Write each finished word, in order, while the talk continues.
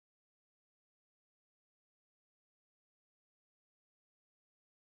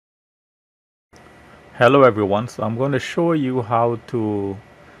Hello everyone, so I'm going to show you how to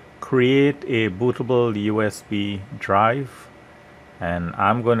create a bootable USB drive, and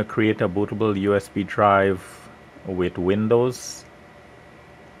I'm going to create a bootable USB drive with Windows,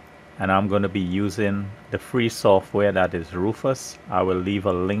 and I'm going to be using the free software that is RUFUS. I will leave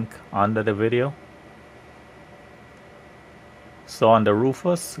a link under the video. So on the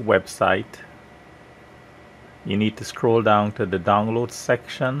RUFUS website, you need to scroll down to the download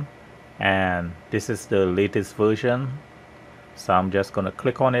section, and this is the latest version, so I'm just going to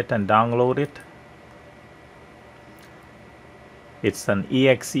click on it and download it. It's an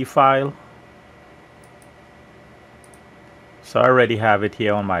exe file, so I already have it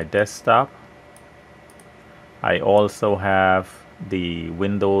here on my desktop. I also have the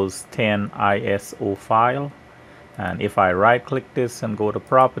Windows 10 ISO file, and if I right click this and go to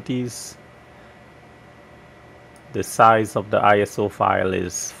properties, the size of the ISO file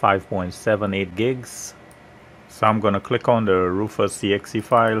is 5.78 gigs. So I'm going to click on the RUFUS exe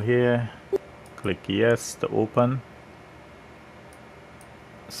file here, click yes to open.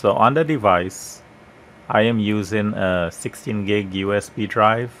 So on the device, I am using a 16 gig USB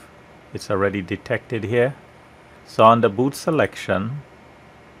drive. It's already detected here. So on the boot selection,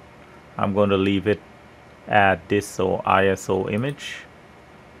 I'm going to leave it at this or ISO image.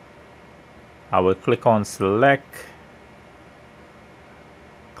 I will click on select,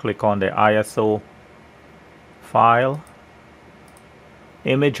 click on the ISO file,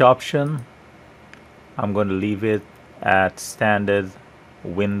 image option. I'm going to leave it at standard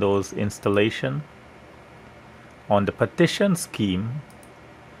Windows installation. On the partition scheme,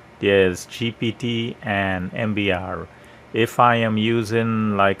 there's GPT and MBR. If I am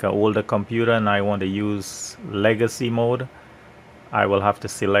using like an older computer and I want to use legacy mode, I will have to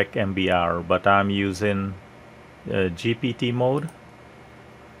select MBR, but I'm using GPT mode,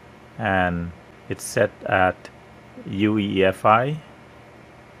 and it's set at UEFI.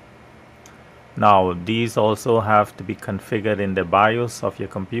 Now these also have to be configured in the BIOS of your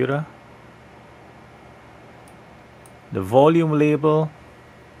computer. The volume label,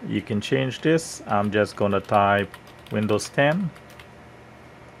 you can change this. I'm just going to type Windows 10.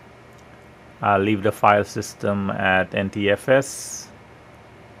 I'll leave the file system at NTFS,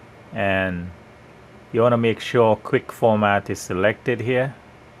 and you want to make sure quick format is selected here.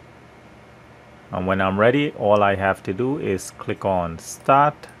 And when I'm ready, all I have to do is click on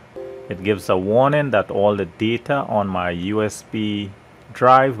start. It gives a warning that all the data on my USB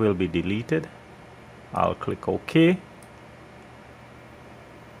drive will be deleted. I'll click OK,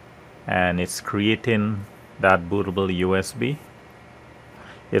 and it's creating that bootable USB.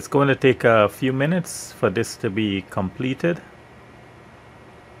 It's going to take a few minutes for this to be completed.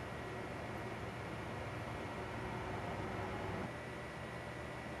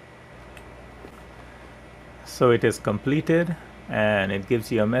 So it is completed, and it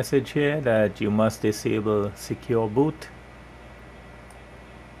gives you a message here that you must disable secure boot.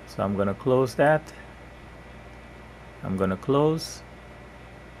 So I'm going to close that. I'm going to close.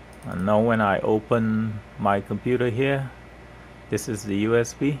 And now when I open my computer here, this is the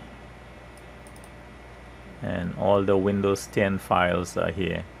USB, and all the Windows 10 files are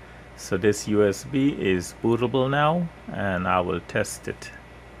here. So this USB is bootable now, and I will test it.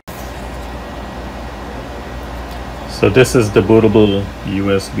 So this is the bootable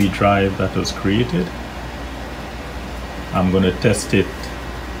USB drive that was created. I'm going to test it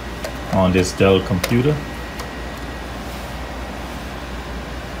on this Dell computer.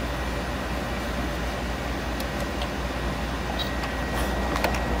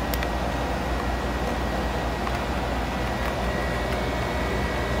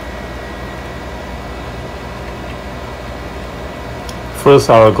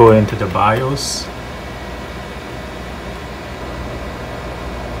 First, I'll go into the BIOS.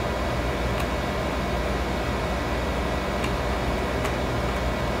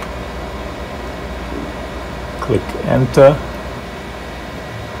 Click enter.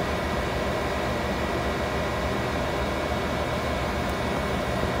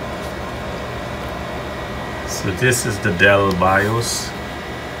 So this is the Dell BIOS.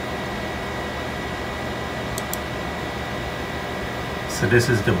 So this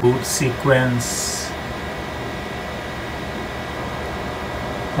is the boot sequence,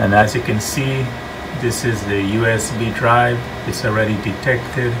 and as you can see, this is the USB drive. It's already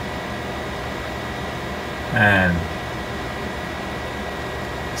detected, and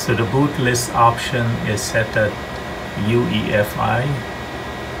so the boot list option is set at UEFI.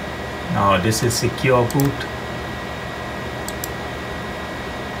 Now this is secure boot.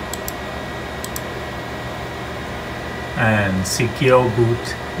 and secure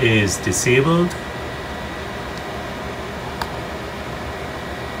boot is disabled.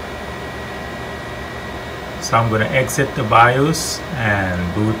 So I'm going to exit the BIOS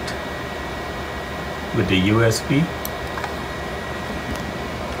and boot with the USB.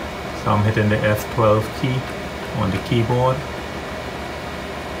 So I'm hitting the F12 key on the keyboard.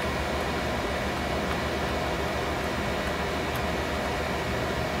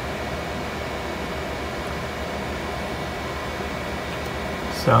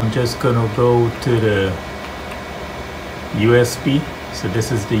 So I'm just going to go to the USB. So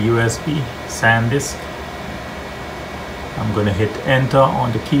this is the USB SanDisk. I'm going to hit enter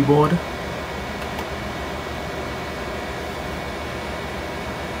on the keyboard.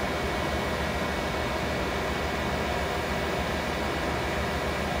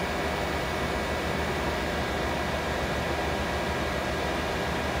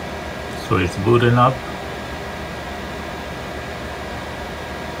 So it's booting up.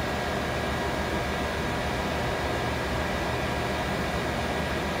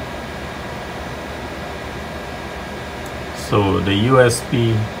 So the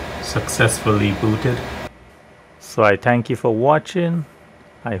USB successfully booted. So I thank you for watching.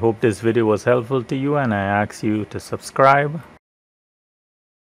 I hope this video was helpful to you and I ask you to subscribe.